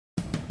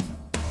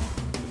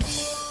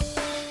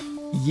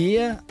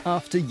Year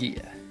after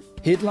year,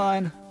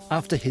 headline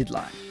after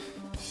headline,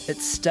 it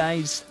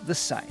stays the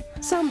same.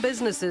 Some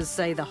businesses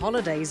say the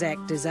Holidays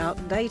Act is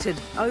outdated,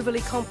 overly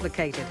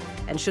complicated,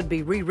 and should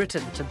be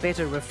rewritten to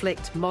better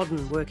reflect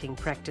modern working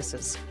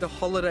practices. The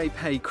holiday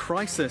pay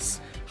crisis.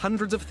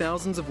 Hundreds of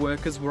thousands of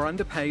workers were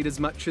underpaid as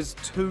much as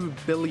 $2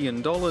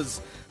 billion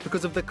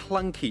because of the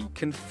clunky,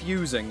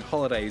 confusing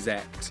Holidays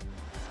Act.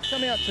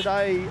 Come out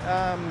today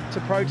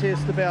to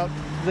protest about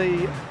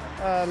the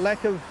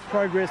lack of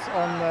progress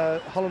on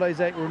the Holidays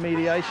Act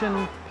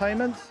remediation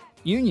payments.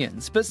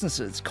 Unions,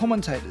 businesses,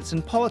 commentators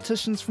and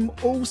politicians from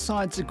all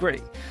sides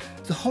agree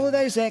the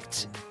Holidays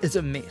Act is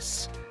a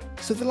mess.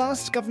 So the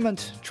last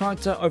government tried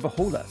to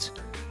overhaul it.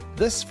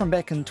 This from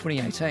back in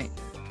 2018.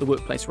 The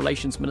Workplace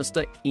Relations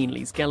Minister, Ian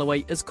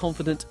Lees-Galloway, is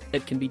confident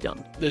it can be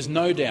done. There's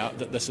no doubt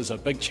that this is a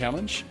big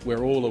challenge.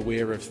 We're all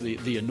aware of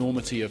the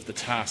enormity of the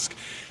task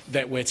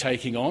that we're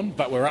taking on,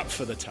 but we're up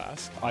for the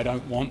task. I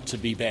don't want to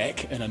be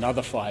back in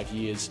another 5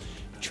 years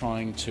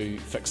trying to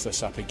fix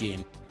this up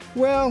again.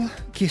 Well,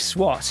 guess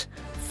what?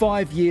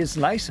 5 years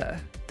later,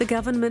 the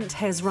government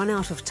has run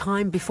out of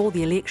time before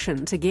the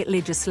election to get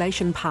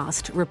legislation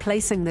passed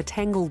replacing the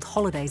tangled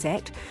Holidays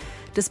Act,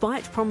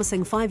 despite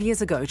promising 5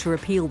 years ago to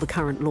repeal the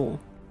current law.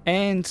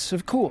 And,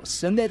 of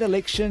course, in that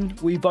election,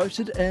 we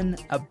voted in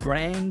a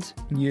brand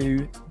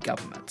new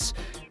government.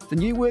 The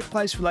new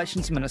Workplace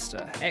Relations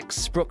Minister,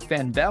 ex-Brooke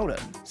Van Velden,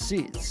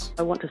 says,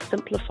 I want to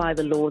simplify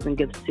the laws and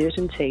give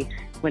certainty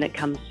when it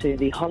comes to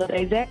the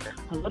Holidays Act.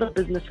 A lot of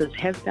businesses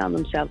have found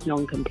themselves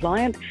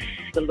non-compliant.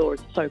 The law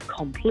is so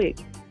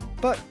complex.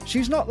 But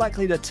she's not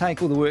likely to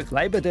take all the work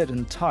Labor did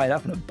and tie it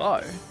up in a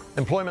bow.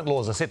 Employment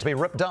laws are set to be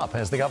ripped up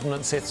as the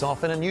government sets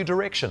off in a new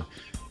direction.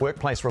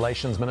 Workplace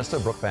Relations Minister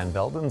Brooke Van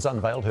Velden's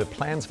unveiled her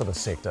plans for the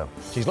sector.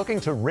 She's looking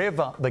to rev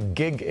up the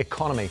gig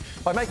economy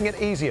by making it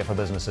easier for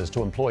businesses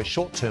to employ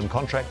short-term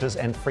contractors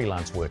and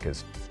freelance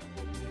workers.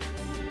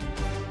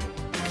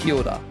 Kia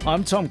ora,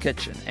 I'm Tom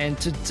Kitchen, and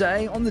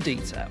today on The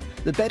Detail,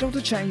 the battle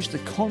to change the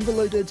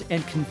convoluted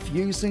and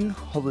confusing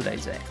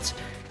Holidays Act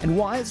and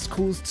why it's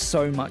caused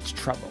so much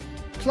trouble.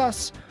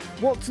 Plus,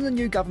 what's in the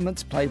new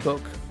government's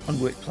playbook on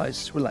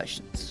workplace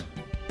relations.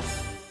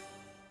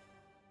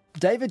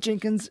 David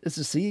Jenkins is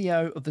the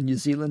CEO of the New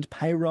Zealand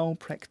Payroll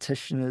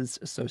Practitioners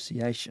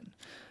Association.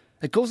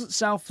 It calls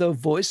itself the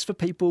voice for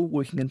people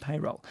working in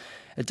payroll.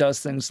 It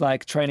does things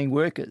like training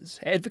workers,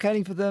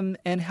 advocating for them,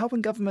 and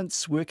helping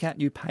governments work out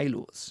new pay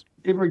laws.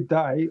 Every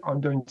day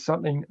I'm doing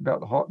something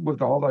with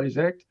the Holidays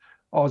Act.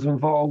 I was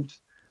involved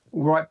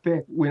right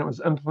back when it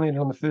was implemented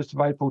on the 1st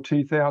of April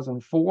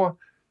 2004,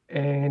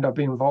 and I've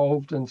been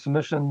involved in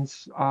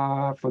submissions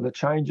for the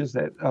changes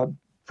that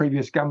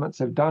previous governments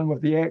have done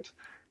with the Act.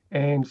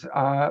 And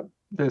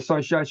the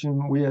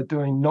association, we are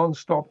doing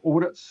non-stop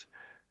audits,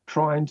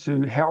 trying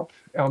to help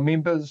our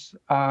members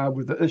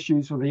with the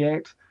issues with the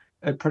Act.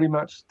 It pretty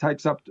much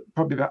takes up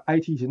probably about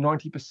 80 to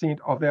 90%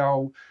 of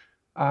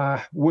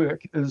our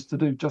work is to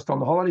do just on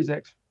the Holidays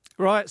Act.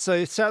 Right, so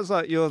it sounds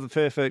like you're the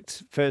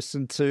perfect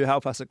person to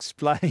help us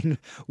explain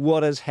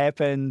what has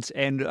happened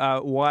and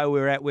why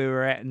we're at where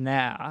we're at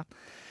now.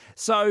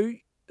 So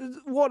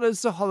what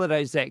is the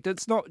Holidays Act?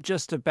 It's not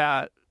just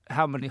about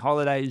how many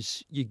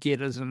holidays you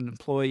get as an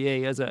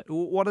employee, is it?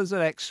 What does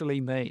it actually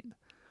mean?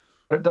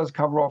 It does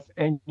cover off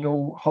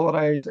annual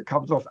holidays. It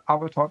covers off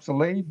other types of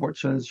leave,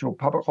 which is your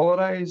public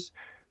holidays,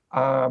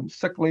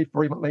 sick leave,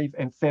 bereavement leave,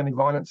 and family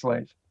violence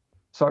leave.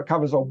 So it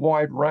covers a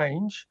wide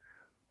range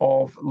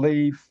of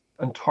leave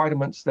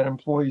entitlements that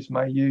employees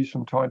may use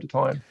from time to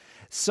time.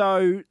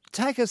 So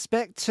take us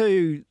back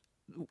to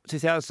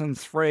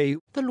 2003.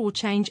 The law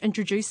change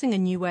introducing a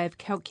new way of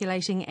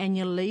calculating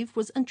annual leave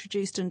was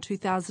introduced in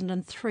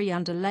 2003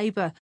 under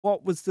Labor.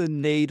 What was the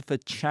need for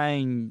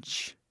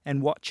change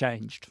and what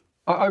changed?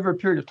 Over a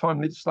period of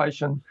time,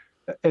 legislation,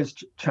 as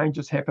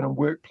changes happen in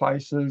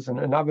workplaces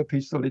and other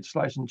pieces of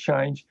legislation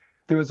change,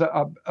 there was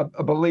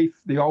a belief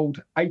the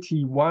old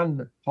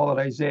 81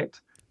 Holidays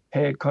Act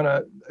had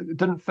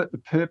didn't fit the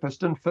purpose,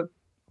 didn't fit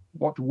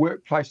what the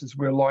workplaces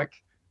were like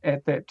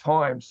at that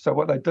time. So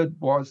what they did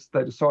was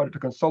they decided to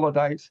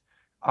consolidate,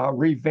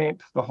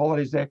 revamp the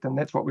Holidays Act, and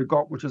that's what we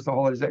got, which is the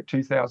Holidays Act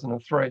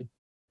 2003.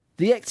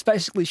 The Act's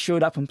basically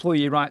shored up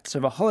employee rights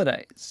over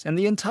holidays and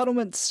the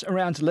entitlements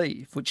around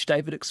leave, which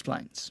David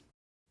explains.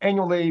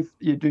 Annual leave,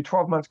 you do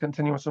 12 months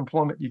continuous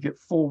employment, you get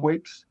 4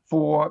 weeks.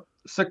 For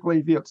sick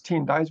leave, it's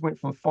 10 days, went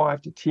from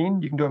 5 to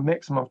 10. You can do a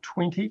maximum of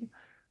 20.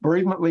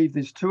 Bereavement leave,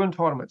 there's 2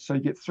 entitlements. So you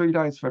get 3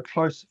 days for a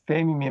close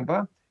family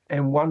member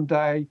and 1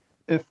 day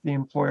if the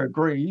employer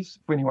agrees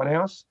for anyone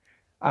else.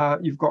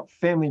 You've got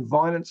family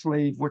violence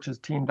leave, which is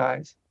 10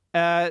 days.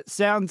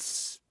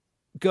 Sounds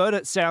good.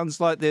 It sounds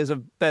like there's a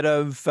bit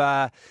of,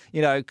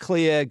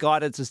 clear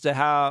guidance as to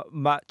how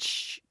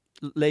much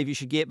leave you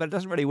should get, but it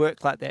doesn't really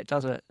work like that,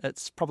 does it?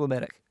 It's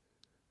problematic.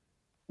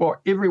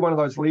 Well, every one of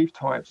those leave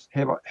types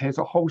has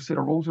a whole set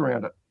of rules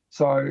around it.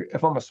 So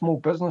if I'm a small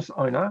business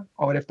owner,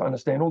 I would have to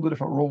understand all the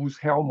different rules,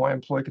 how my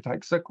employee could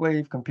take sick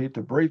leave compared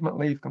to bereavement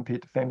leave,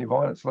 compared to family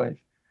violence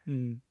leave.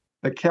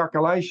 The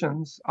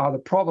calculations are the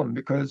problem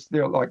because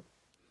they're like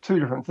two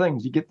different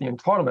things. You get the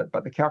entitlement,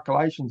 but the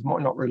calculations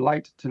might not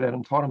relate to that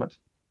entitlement.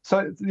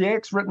 So the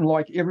Act's written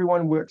like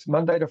everyone works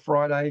Monday to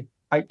Friday,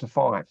 8 to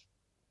 5.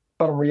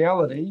 But in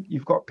reality,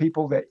 you've got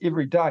people that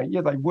every day,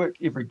 they work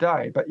every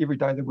day, but every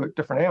day they work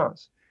different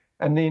hours.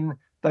 And then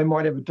they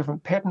might have a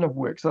different pattern of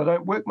work. So they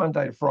don't work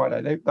Monday to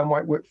Friday. They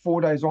might work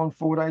 4 days on,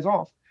 4 days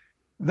off.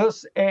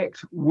 This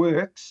Act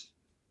works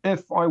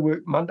if I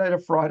work Monday to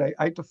Friday,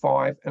 8 to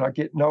 5, and I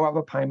get no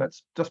other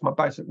payments, just my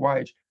basic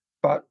wage.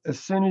 But as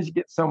soon as you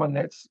get someone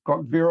that's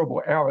got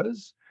variable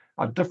hours,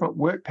 a different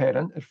work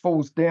pattern, it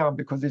falls down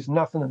because there's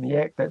nothing in the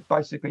Act that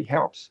basically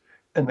helps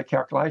in the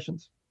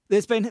calculations.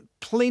 There's been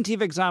plenty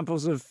of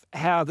examples of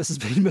how this has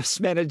been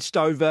mismanaged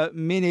over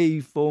many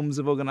forms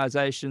of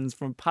organisations,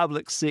 from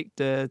public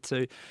sector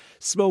to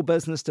small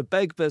business to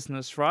big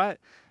business, right?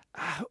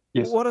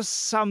 Yes. What are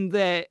some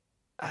that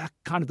are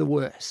kind of the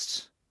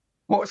worst?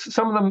 Well,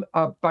 some of them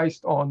are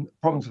based on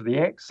problems with the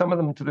Act, some of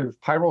them to do with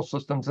payroll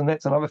systems, and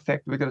that's another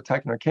factor we've got to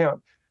take into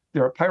account.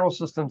 There are payroll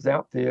systems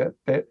out there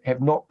that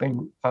have not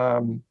been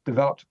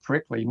developed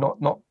correctly.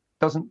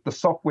 The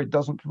software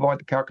doesn't provide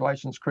the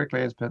calculations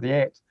correctly as per the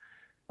Act,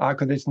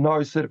 because there's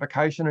no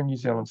certification in New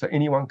Zealand. So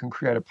anyone can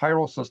create a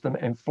payroll system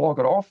and flog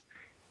it off,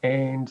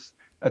 and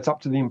it's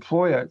up to the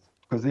employer,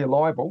 because they're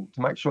liable,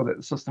 to make sure that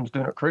the system's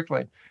doing it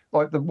correctly.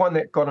 Like the one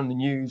that got in the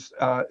news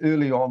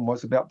early on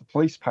was about the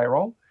police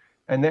payroll,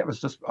 and that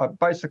was just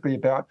basically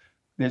about,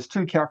 there's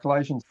two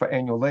calculations for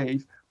annual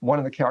leave.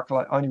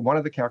 Only one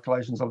of the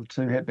calculations of the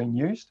two had been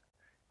used.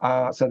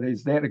 So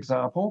there's that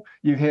example.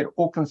 You've had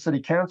Auckland City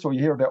Council. You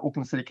hear about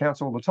Auckland City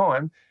Council all the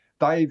time.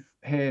 They've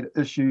had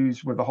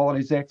issues with the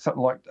Holidays Act,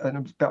 something like, and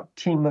it was about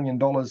 $10 million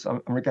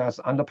in regards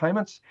to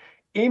underpayments.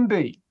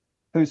 MB,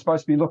 who's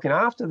supposed to be looking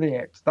after the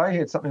Act, they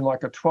had something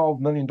like a $12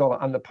 million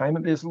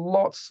underpayment. There's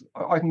lots.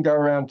 I can go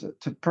around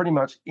to pretty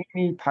much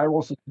any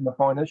payroll system to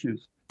find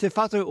issues. Te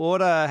Whatu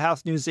Ora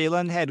Health New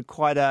Zealand had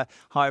quite a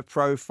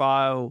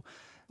high-profile,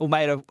 or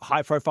made a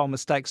high-profile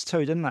mistakes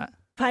too, didn't it?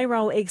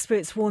 Payroll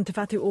experts warn Te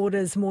Whatu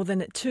Ora's more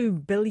than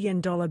 $2 billion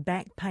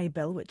back pay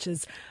bill, which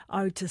is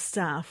owed to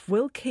staff,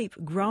 will keep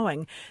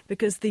growing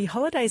because the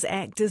Holidays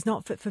Act is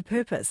not fit for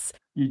purpose.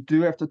 You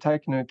do have to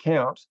take into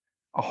account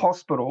a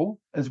hospital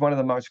is one of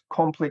the most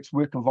complex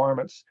work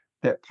environments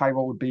that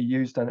payroll would be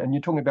used in. And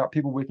you're talking about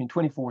people working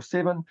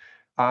 24/7.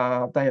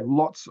 They have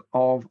lots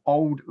of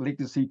old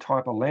legacy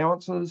type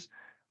allowances.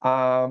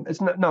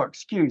 It's no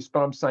excuse,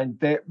 but I'm saying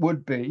that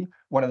would be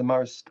one of the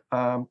most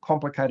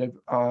complicated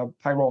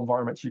payroll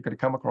environments you could have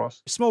come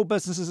across. Small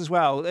businesses as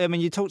well. I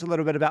mean, you talked a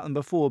little bit about them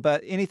before,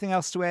 but anything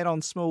else to add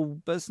on small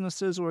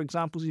businesses or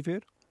examples you've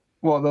heard?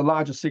 Well, the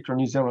largest sector in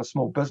New Zealand is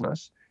small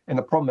business. And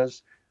the problem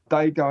is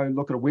they go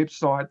look at a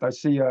website, they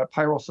see a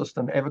payroll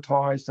system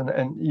advertised, and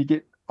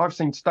I've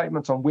seen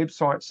statements on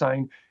websites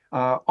saying,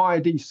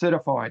 ID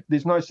certified.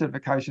 There's no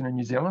certification in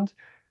New Zealand.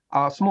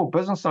 A small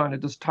business owner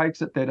just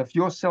takes it that if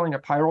you're selling a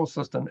payroll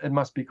system, it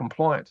must be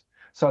compliant.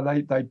 So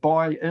they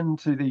buy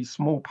into these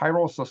small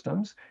payroll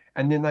systems,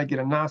 and then they get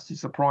a nasty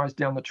surprise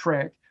down the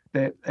track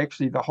that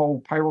actually the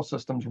whole payroll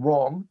system's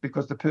wrong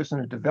because the person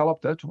who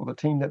developed it, or the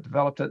team that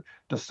developed it,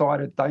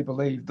 decided they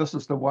believe this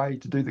is the way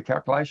to do the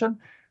calculation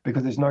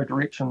because there's no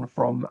direction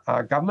from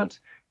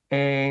government.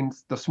 And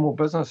the small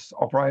business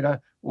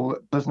operator or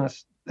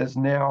business is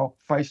now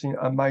facing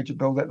a major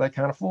bill that they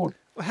can't afford.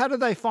 How do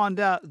they find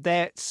out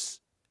that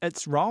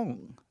it's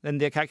wrong and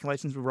their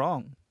calculations were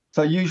wrong?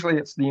 So usually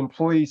it's the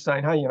employee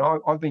saying, hey,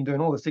 I've been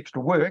doing all this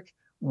extra work.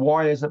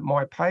 Why isn't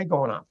my pay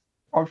gone up?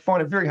 I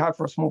find it very hard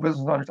for a small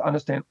business owner to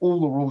understand all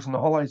the rules in the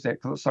Holidays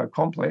Act because it's so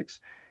complex.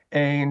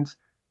 And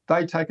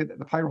they take it that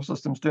the payroll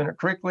system's doing it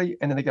correctly,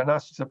 and then they get a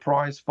nasty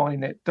surprise finding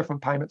that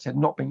different payments had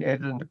not been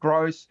added into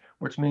gross,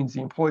 which means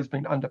the employee's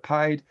been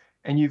underpaid,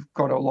 and you've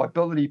got a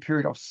liability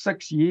period of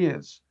 6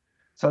 years.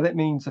 So that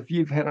means if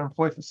you've had an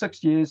employee for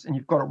 6 years and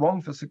you've got it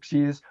wrong for 6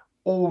 years,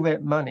 all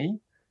that money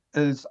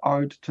is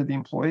owed to the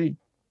employee.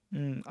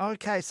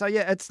 Okay, so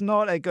yeah, it's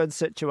not a good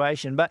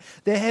situation, but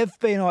there have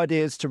been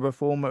ideas to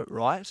reform it,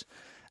 right?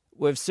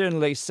 We've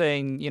certainly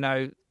seen,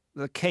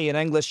 the key in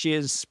English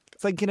is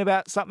thinking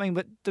about something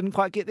but didn't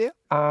quite get there.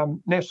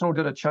 National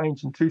did a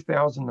change in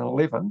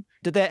 2011.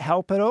 Did that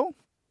help at all?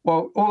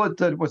 Well, all it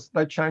did was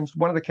they changed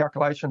one of the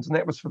calculations, and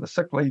that was for the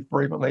sick leave,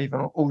 bereavement leave,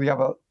 and all the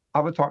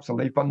other types of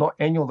leave, but not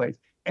annual leave.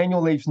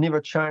 Annual leave's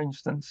never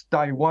changed since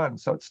day one,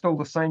 so it's still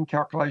the same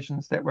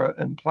calculations that were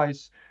in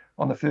place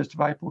on the 1st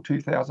of April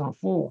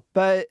 2004.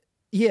 But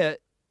yeah,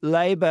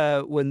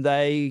 Labour, when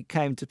they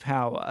came to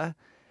power,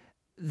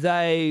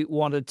 they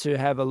wanted to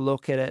have a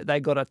look at it.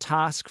 They got a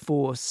task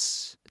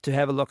force to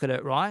have a look at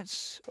it,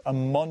 right? A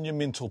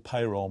monumental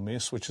payroll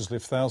mess which has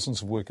left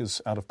thousands of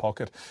workers out of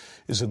pocket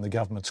is in the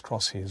government's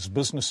crosshairs.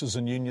 Businesses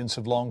and unions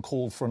have long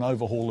called for an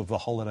overhaul of the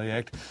Holiday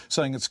Act,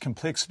 saying its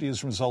complexity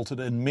has resulted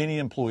in many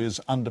employers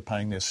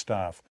underpaying their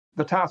staff.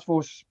 The task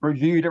force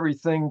reviewed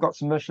everything, got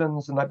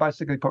submissions, and they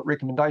basically put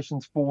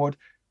recommendations forward.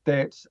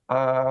 that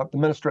the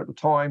minister at the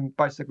time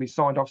basically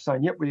signed off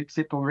saying, yep, we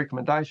accept all the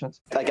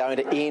recommendations. They're going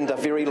to end a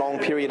very long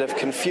period of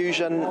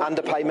confusion,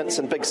 underpayments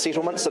and big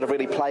settlements that have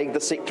really plagued the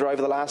sector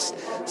over the last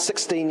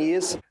 16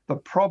 years. The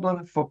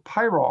problem for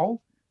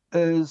payroll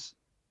is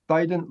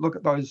they didn't look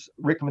at those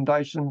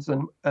recommendations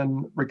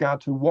in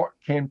regard to what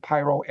can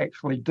payroll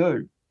actually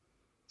do.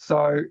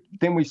 So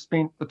then we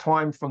spent the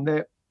time from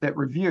that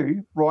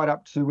review right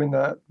up to when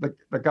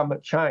the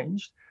government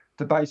changed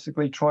to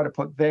basically try to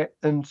put that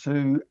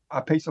into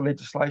a piece of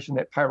legislation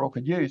that payroll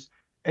could use.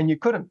 And you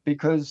couldn't,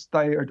 because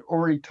they had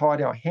already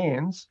tied our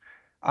hands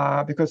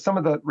because some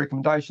of the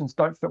recommendations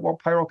don't fit what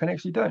payroll can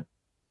actually do.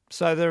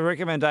 So the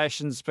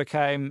recommendations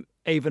became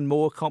even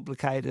more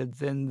complicated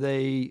than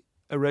the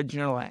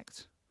original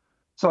Act.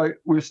 So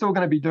we were still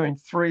going to be doing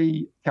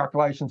 3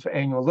 calculations for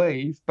annual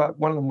leave, but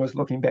one of them was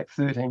looking back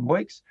 13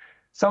 weeks.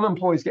 Some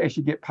employees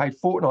actually get paid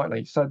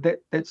fortnightly. So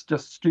that's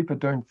just stupid,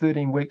 doing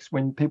 13 weeks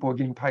when people are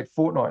getting paid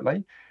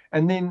fortnightly.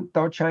 And then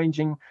they were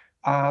changing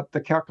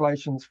the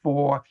calculations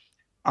for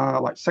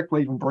like sick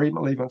leave and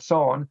bereavement leave and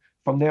so on,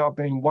 from now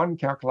being 1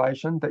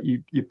 calculation that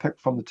you pick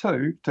from the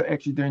 2 to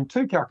actually doing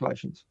 2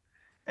 calculations.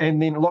 And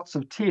then lots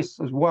of tests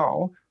as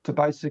well to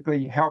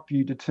basically help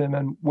you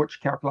determine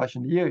which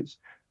calculation to use.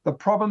 The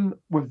problem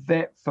with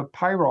that for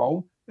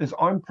payroll is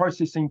I'm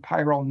processing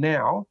payroll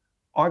now.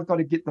 I've got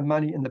to get the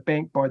money in the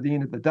bank by the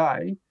end of the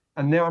day.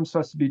 And now I'm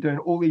supposed to be doing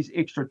all these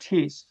extra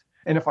tests.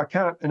 And if I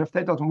can't, and if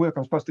that doesn't work,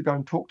 I'm supposed to go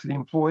and talk to the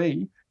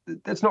employee.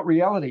 That's not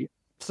reality.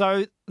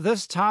 So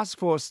this task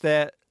force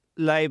that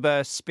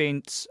Labor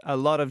spent a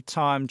lot of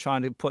time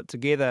trying to put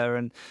together,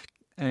 and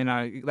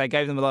they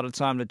gave them a lot of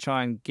time to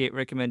try and get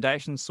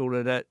recommendations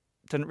sorted, it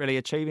didn't really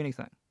achieve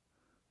anything.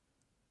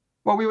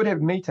 Well, we would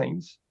have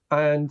meetings,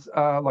 and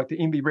like the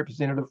MB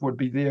representative would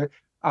be there.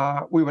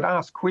 We would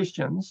ask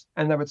questions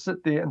and they would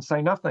sit there and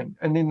say nothing.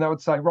 And then they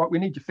would say, right, we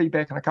need your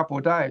feedback in a couple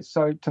of days.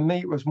 So to me,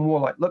 it was more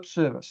like lip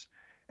service.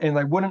 And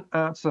they wouldn't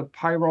answer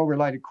payroll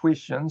related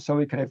questions so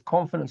we could have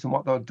confidence in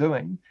what they were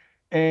doing.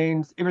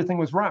 And everything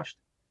was rushed.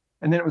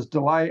 And then it was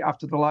delay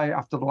after delay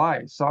after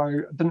delay. So I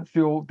didn't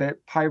feel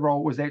that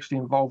payroll was actually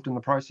involved in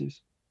the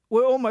process.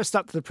 We're almost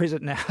up to the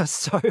present now.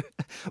 So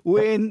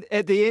when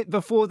at the end,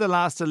 before the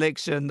last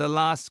election, the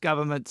last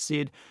government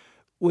said,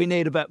 we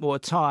need a bit more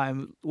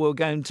time, we're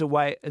going to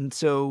wait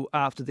until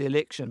after the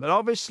election. But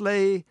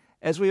obviously,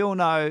 as we all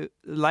know,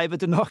 Labor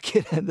did not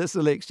get in this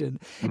election.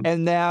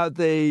 And now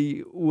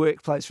the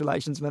Workplace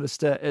Relations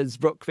Minister is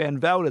Brooke Van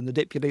Velden, the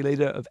Deputy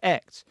Leader of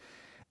ACT.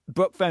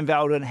 Brooke Van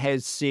Velden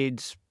has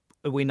said,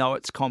 we know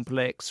it's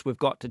complex, we've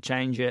got to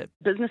change it.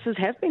 Businesses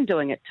have been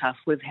doing it tough.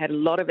 We've had a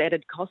lot of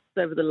added costs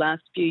over the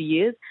last few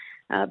years.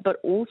 But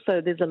also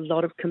there's a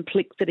lot of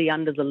complexity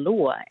under the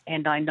law,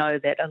 and I know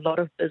that a lot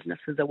of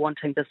businesses are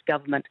wanting this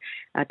government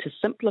to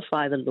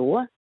simplify the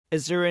law.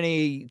 Is there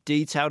any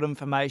detailed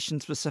information,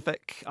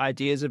 specific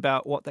ideas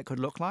about what that could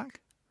look like?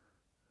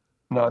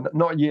 No,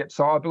 not yet.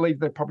 So I believe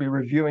they're probably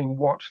reviewing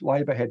what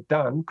Labor had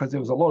done, because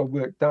there was a lot of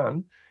work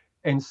done,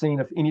 and seeing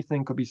if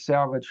anything could be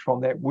salvaged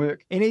from that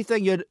work.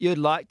 Anything you'd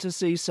like to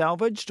see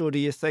salvaged, or do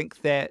you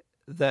think that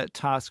the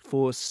task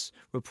force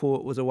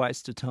report was a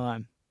waste of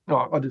time?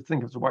 No, I did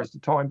think it was a waste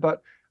of time,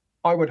 but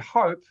I would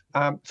hope,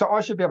 so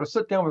I should be able to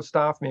sit down with a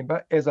staff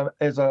member as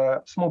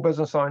a small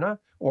business owner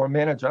or a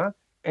manager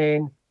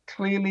and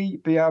clearly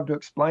be able to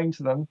explain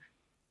to them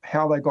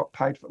how they got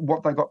paid,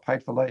 what they got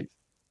paid for leave.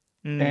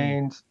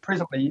 And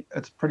presently,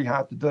 it's pretty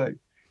hard to do.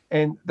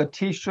 And the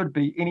test should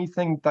be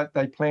anything that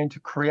they plan to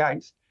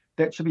create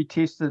that should be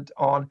tested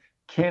on,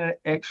 can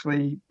it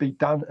actually be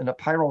done in a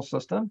payroll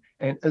system?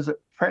 And is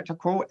it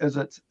practical? Is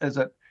it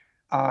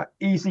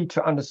easy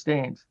to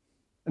understand?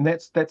 And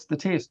that's the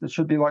test. It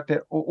should be like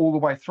that all the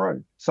way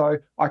through. So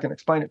I can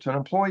explain it to an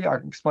employee, I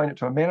can explain it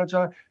to a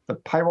manager. The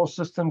payroll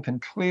system can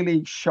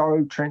clearly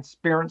show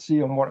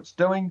transparency on what it's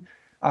doing.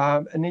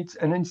 It needs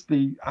to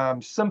be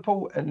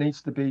simple, it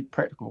needs to be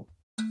practical.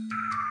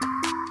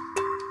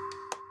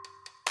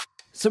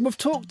 So we've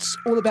talked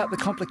all about the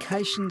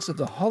complications of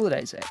the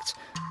Holidays Act,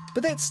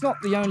 but that's not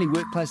the only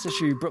workplace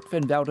issue Brooke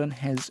Van Velden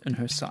has in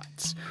her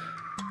sights.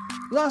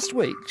 Last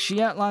week,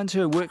 she outlined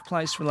her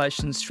workplace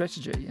relations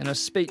strategy in a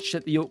speech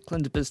at the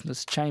Auckland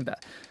Business Chamber.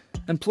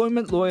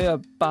 Employment lawyer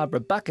Barbara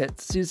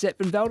Bucket says that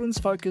Van Velden's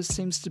focus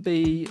seems to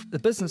be the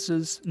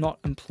businesses, not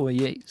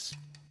employees.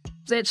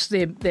 That's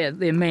their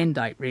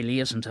mandate, really,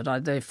 isn't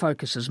it? Their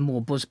focus is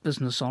more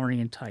business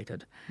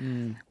orientated.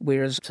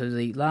 Whereas to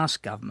the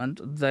last government,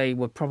 they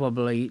were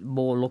probably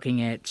more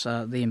looking at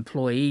the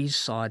employees'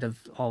 side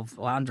of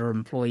under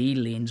employee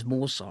lens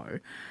more so.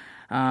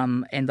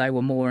 And they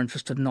were more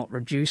interested in not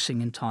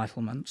reducing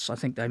entitlements. I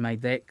think they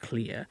made that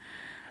clear.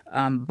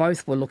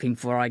 Both were looking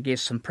for, I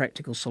guess, some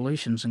practical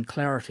solutions and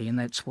clarity, and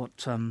that's what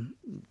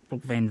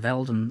Brooke Van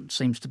Velden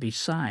seems to be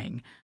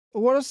saying.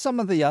 What are some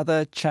of the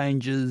other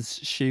changes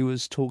she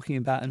was talking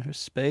about in her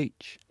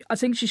speech? I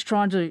think she's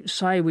trying to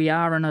say we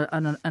are in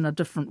a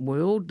different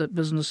world, that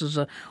businesses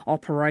are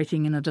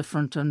operating in a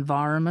different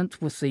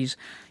environment with these,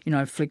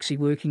 flexi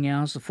working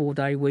hours, the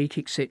 4-day week,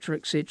 etc.,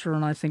 etc.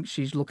 And I think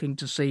she's looking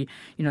to see,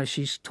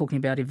 she's talking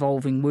about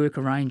evolving work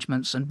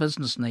arrangements and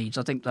business needs.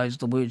 I think those are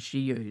the words she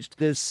used.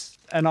 There's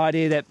an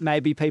idea that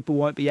maybe people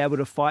won't be able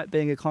to fight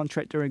being a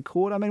contractor in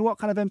court. I mean, what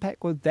kind of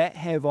impact would that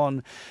have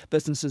on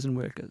businesses and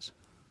workers?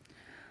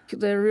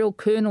 They're real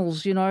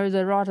kernels,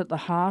 they're right at the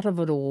heart of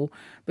it all,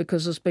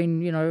 because there's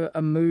been, a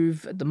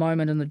move at the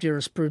moment in the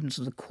jurisprudence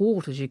of the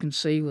court, as you can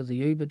see with the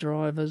Uber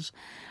drivers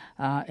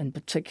in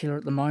particular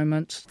at the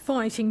moment.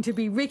 Fighting to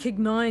be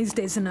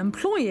recognised as an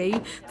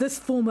employee, this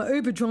former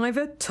Uber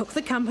driver took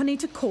the company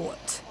to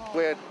court.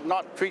 We're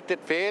not treated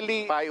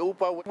fairly by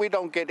Uber. We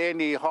don't get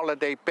any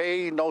holiday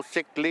pay, no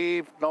sick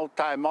leave, no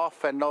time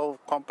off, and no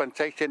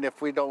compensation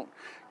if we don't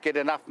get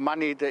enough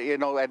money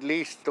to, at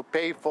least to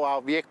pay for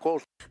our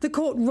vehicles. The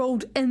court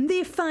ruled in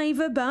their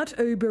favour, but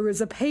Uber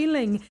is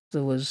appealing.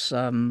 There was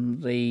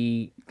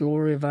the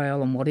Gloria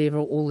Vale and whatever,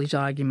 all these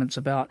arguments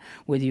about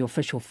whether you're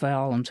fish or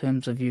fowl in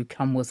terms of you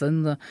come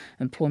within the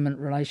Employment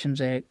Relations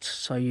Act,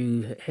 so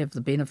you have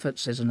the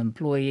benefits as an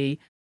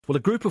employee. Well, a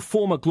group of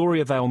former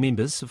Gloria Vale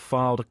members have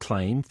filed a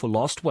claim for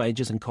lost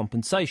wages and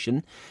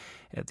compensation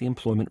at the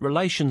Employment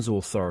Relations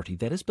Authority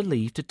that is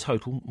believed to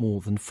total more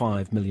than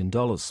 $5 million.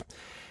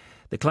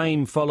 The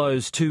claim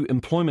follows 2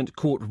 employment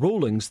court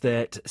rulings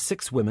that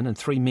 6 women and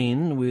 3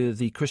 men were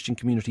the Christian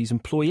community's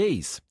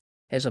employees.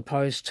 As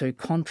opposed to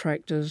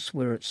contractors,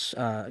 where it's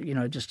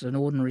just an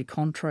ordinary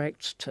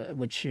contract,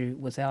 which you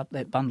without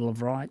that bundle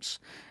of rights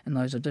and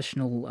those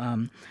additional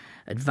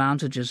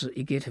advantages that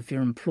you get if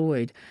you're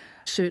employed.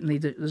 Certainly,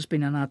 there's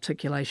been an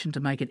articulation to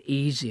make it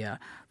easier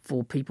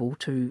for people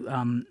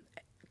to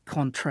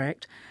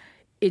contract.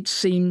 It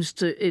seems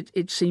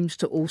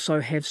to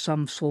also have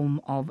some form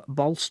of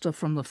bolster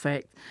from the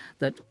fact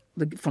that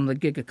from the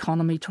gig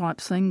economy type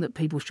thing, that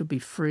people should be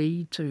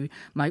free to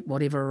make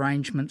whatever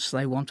arrangements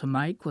they want to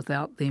make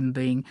without them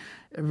being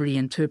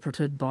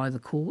reinterpreted by the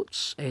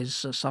courts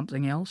as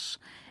something else.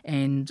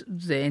 And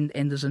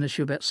there's an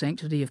issue about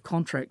sanctity of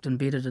contract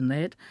embedded in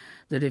that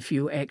if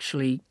you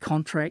actually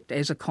contract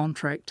as a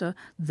contractor,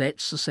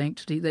 that's the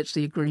sanctity, that's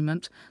the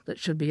agreement that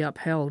should be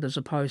upheld, as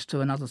opposed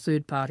to another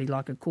third party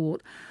like a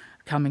court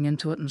coming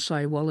into it and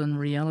say, well, in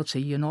reality,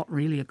 you're not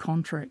really a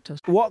contractor.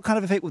 What kind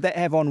of effect would that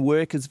have on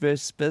workers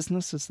versus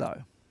businesses,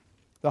 though?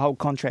 The whole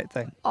contract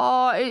thing?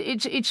 Oh,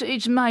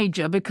 it's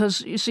major, because,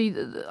 you see,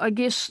 I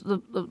guess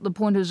the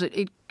point is that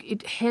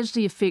it has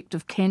the effect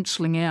of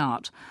cancelling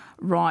out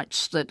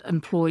rights that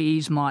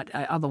employees might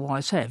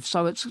otherwise have.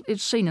 So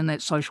it's seen in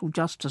that social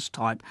justice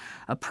type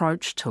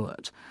approach to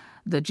it,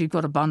 that you've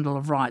got a bundle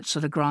of rights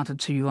that are granted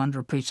to you under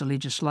a piece of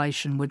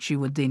legislation which you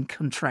would then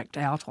contract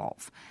out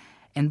of.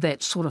 And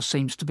that sort of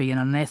seems to be an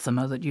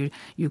anathema that you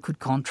could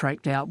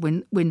contract out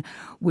when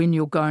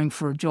you're going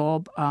for a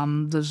job.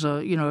 There's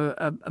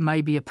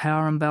maybe a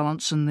power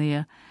imbalance in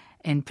there,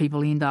 and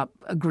people end up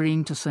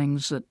agreeing to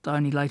things that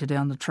only later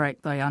down the track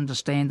they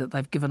understand that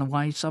they've given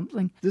away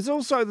something. There's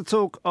also the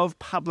talk of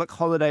public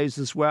holidays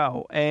as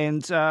well,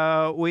 and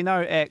we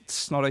know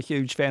ACT's not a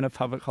huge fan of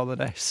public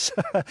holidays.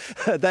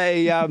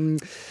 They,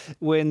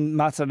 when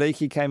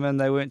Matariki came in,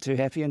 they weren't too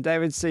happy, and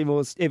David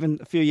Seymour's, even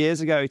a few years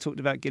ago, he talked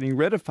about getting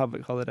rid of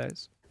public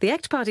holidays. The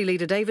ACT Party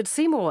leader David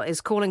Seymour is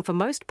calling for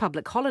most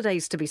public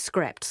holidays to be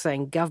scrapped,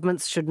 saying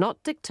governments should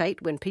not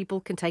dictate when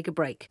people can take a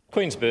break.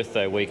 Queen's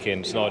birthday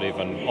weekend's not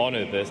even on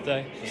her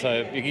birthday,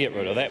 so you get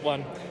rid of that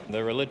one.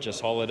 The religious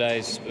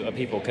holidays,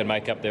 people can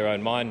make up their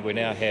own mind. We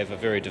now have a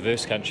very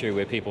diverse country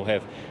where people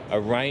have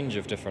a range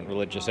of different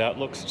religious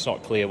outlooks. It's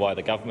not clear why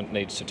the government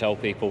needs to tell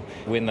people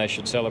when they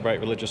should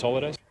celebrate religious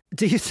holidays.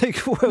 Do you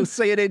think we'll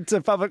see it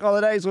into public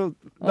holidays? Or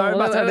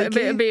no,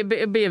 it'd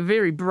be a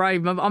very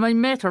brave move. I mean,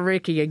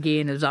 Matariki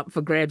again is up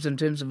for grabs in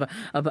terms of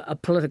a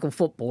political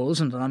football,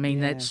 isn't it? I mean,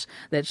 that's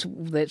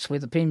where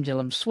the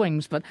pendulum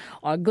swings. But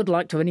good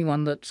luck to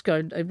anyone that's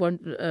going. It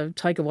won't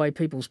take away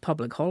people's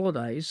public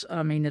holidays.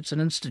 I mean, it's an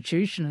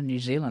institution in New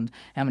Zealand.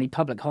 How many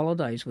public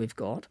holidays we've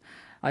got?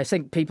 I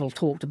think people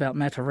talked about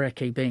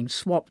Matariki being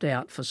swapped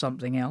out for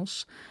something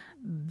else.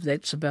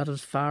 That's about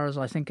as far as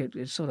I think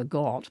it sort of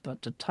got.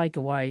 But to take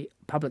away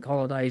public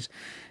holidays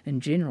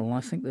in general,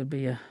 I think there'd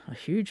be a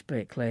huge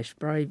backlash.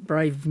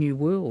 Brave new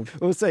world.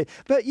 We'll see.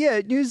 But yeah,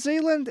 New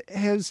Zealand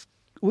has...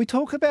 We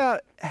talk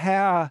about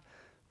how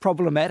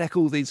problematic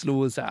all these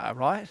laws are,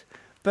 right?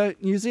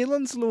 But New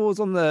Zealand's laws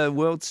on the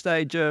world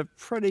stage are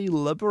pretty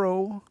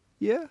liberal,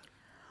 yeah?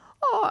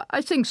 Oh,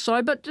 I think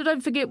so, but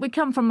don't forget we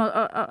come from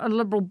a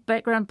liberal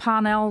background.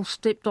 Parnell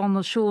stepped on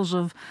the shores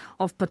of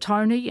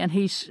Petone, and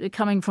he's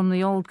coming from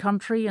the old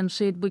country and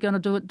said we're going to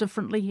do it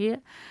differently here.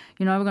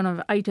 You know, we're going to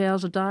have 8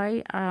 hours a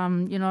day,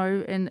 and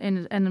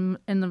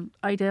the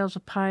 8 hours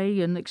of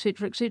pay, and et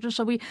cetera, et cetera.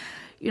 So we,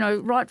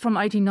 right from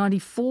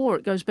 1894,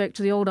 it goes back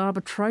to the old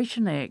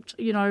Arbitration Act.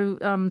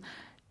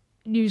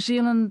 New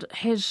Zealand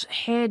has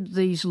had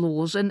these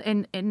laws, and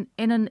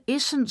in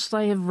essence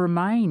they have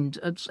remained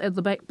at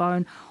the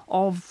backbone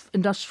of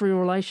industrial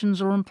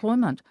relations or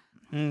employment.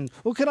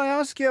 Well, can I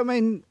ask you, I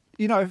mean,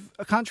 you know,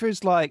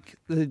 countries like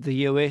the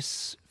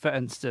US, for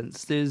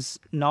instance, there's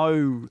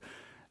no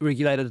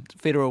regulated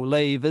federal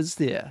leave, is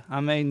there?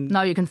 I mean...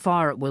 No, you can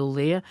fire at will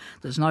there.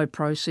 There's no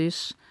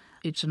process.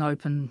 It's an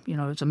open,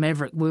 it's a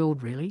maverick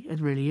world, really. It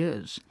really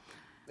is.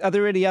 Are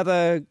there any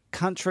other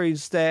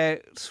countries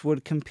that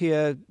would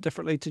compare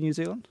differently to New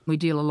Zealand? We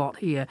deal a lot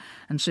here,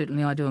 and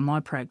certainly I do in my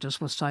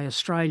practice with, say,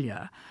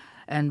 Australia.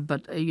 And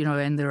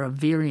there are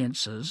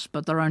variances,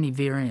 but they're only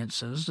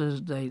variances,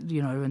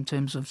 in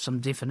terms of some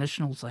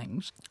definitional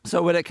things.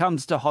 So when it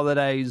comes to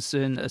holidays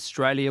in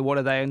Australia, what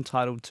are they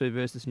entitled to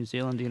versus New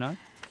Zealand, do you know?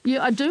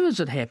 Yeah, I do, as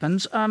it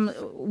happens.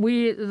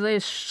 They're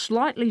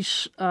slightly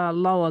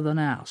lower than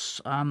us.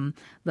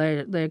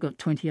 They've got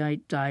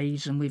 28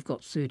 days and we've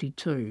got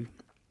 32.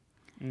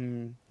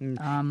 And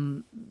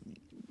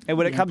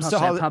when it comes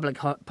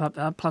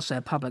to plus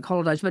our public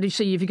holidays. But you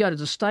see, if you go to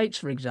the States,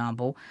 for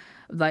example,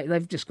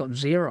 they've just got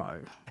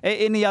 0.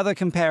 Any other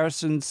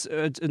comparisons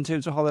in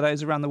terms of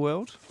holidays around the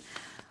world?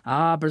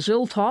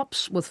 Brazil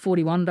tops with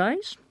 41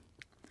 days.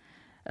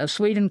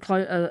 Sweden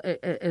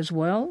as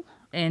well.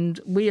 And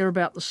we are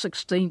about the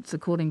 16th,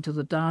 according to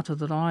the data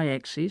that I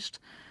accessed,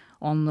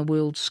 on the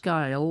world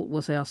scale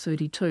with our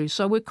 32.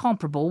 So we're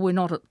comparable. We're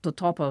not at the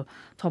top of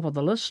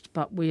the list,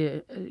 but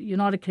we're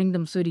United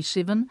Kingdom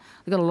 37.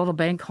 They've got a lot of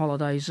bank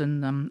holidays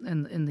in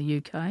the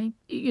UK.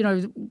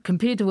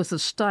 Compared to with the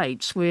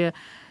States, where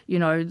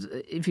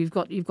if you've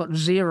got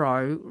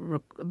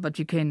 0, but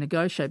you can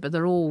negotiate. But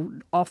they're all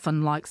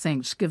often like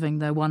Thanksgiving.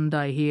 They're one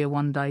day here,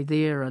 one day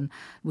there, and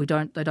they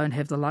don't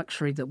have the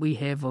luxury that we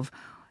have of.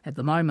 At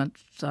the moment,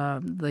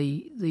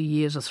 the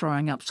years are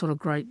throwing up sort of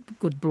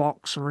good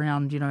blocks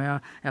around,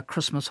 our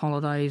Christmas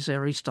holidays,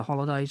 our Easter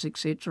holidays,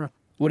 etc.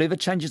 Whatever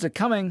changes are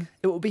coming,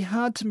 it will be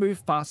hard to move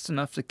fast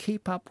enough to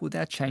keep up with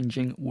our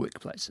changing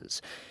workplaces.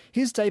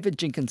 Here's David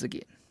Jenkins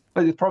again.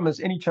 But the problem is,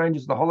 any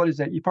changes to the Holidays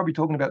Act, you're probably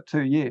talking about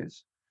 2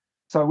 years.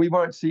 So we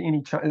won't see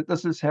any change.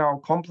 This is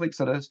how complex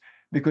it is,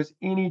 because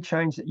any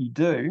change that you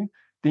do,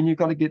 then you've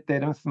got to get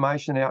that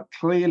information out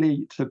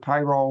clearly to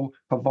payroll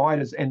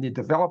providers and their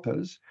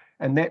developers.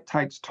 And that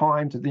takes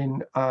time to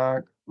then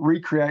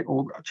recreate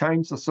or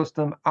change the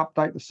system,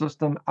 update the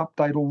system,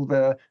 update all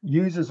the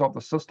users of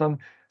the system.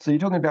 So you're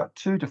talking about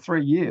 2 to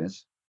 3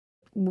 years.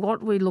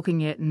 What we're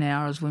looking at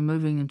now as we're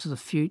moving into the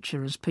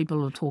future is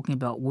people are talking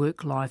about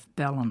work-life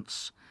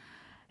balance.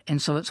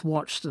 And so it's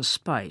watch this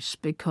space,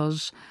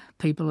 because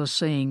people are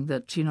seeing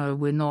that,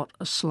 we're not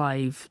a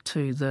slave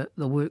to the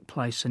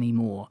workplace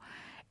anymore.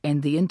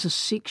 And the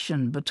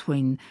intersection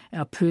between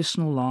our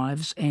personal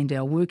lives and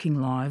our working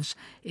lives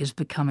is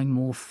becoming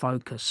more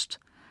focused.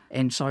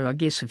 And so I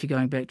guess if you're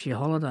going back to your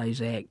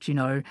Holidays Act,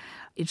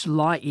 it's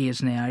light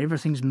years now.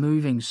 Everything's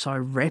moving so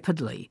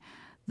rapidly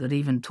that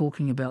even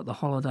talking about the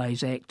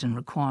Holidays Act and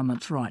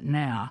requirements right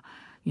now,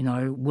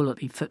 will it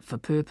be fit for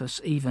purpose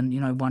even,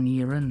 1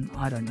 year in?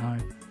 I don't know.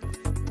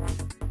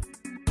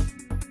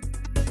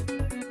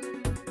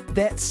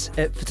 That's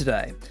it for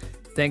today.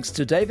 Thanks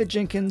to David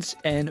Jenkins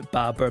and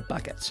Barbara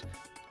Bucket.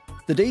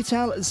 The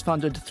Detail is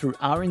funded through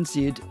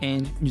RNZ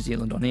and New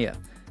Zealand On Air.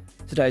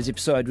 Today's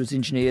episode was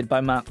engineered by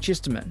Mark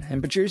Chesterman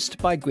and produced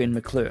by Gwen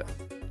McClure.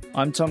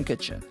 I'm Tom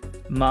Kitchen.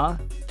 Mā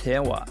te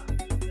wā.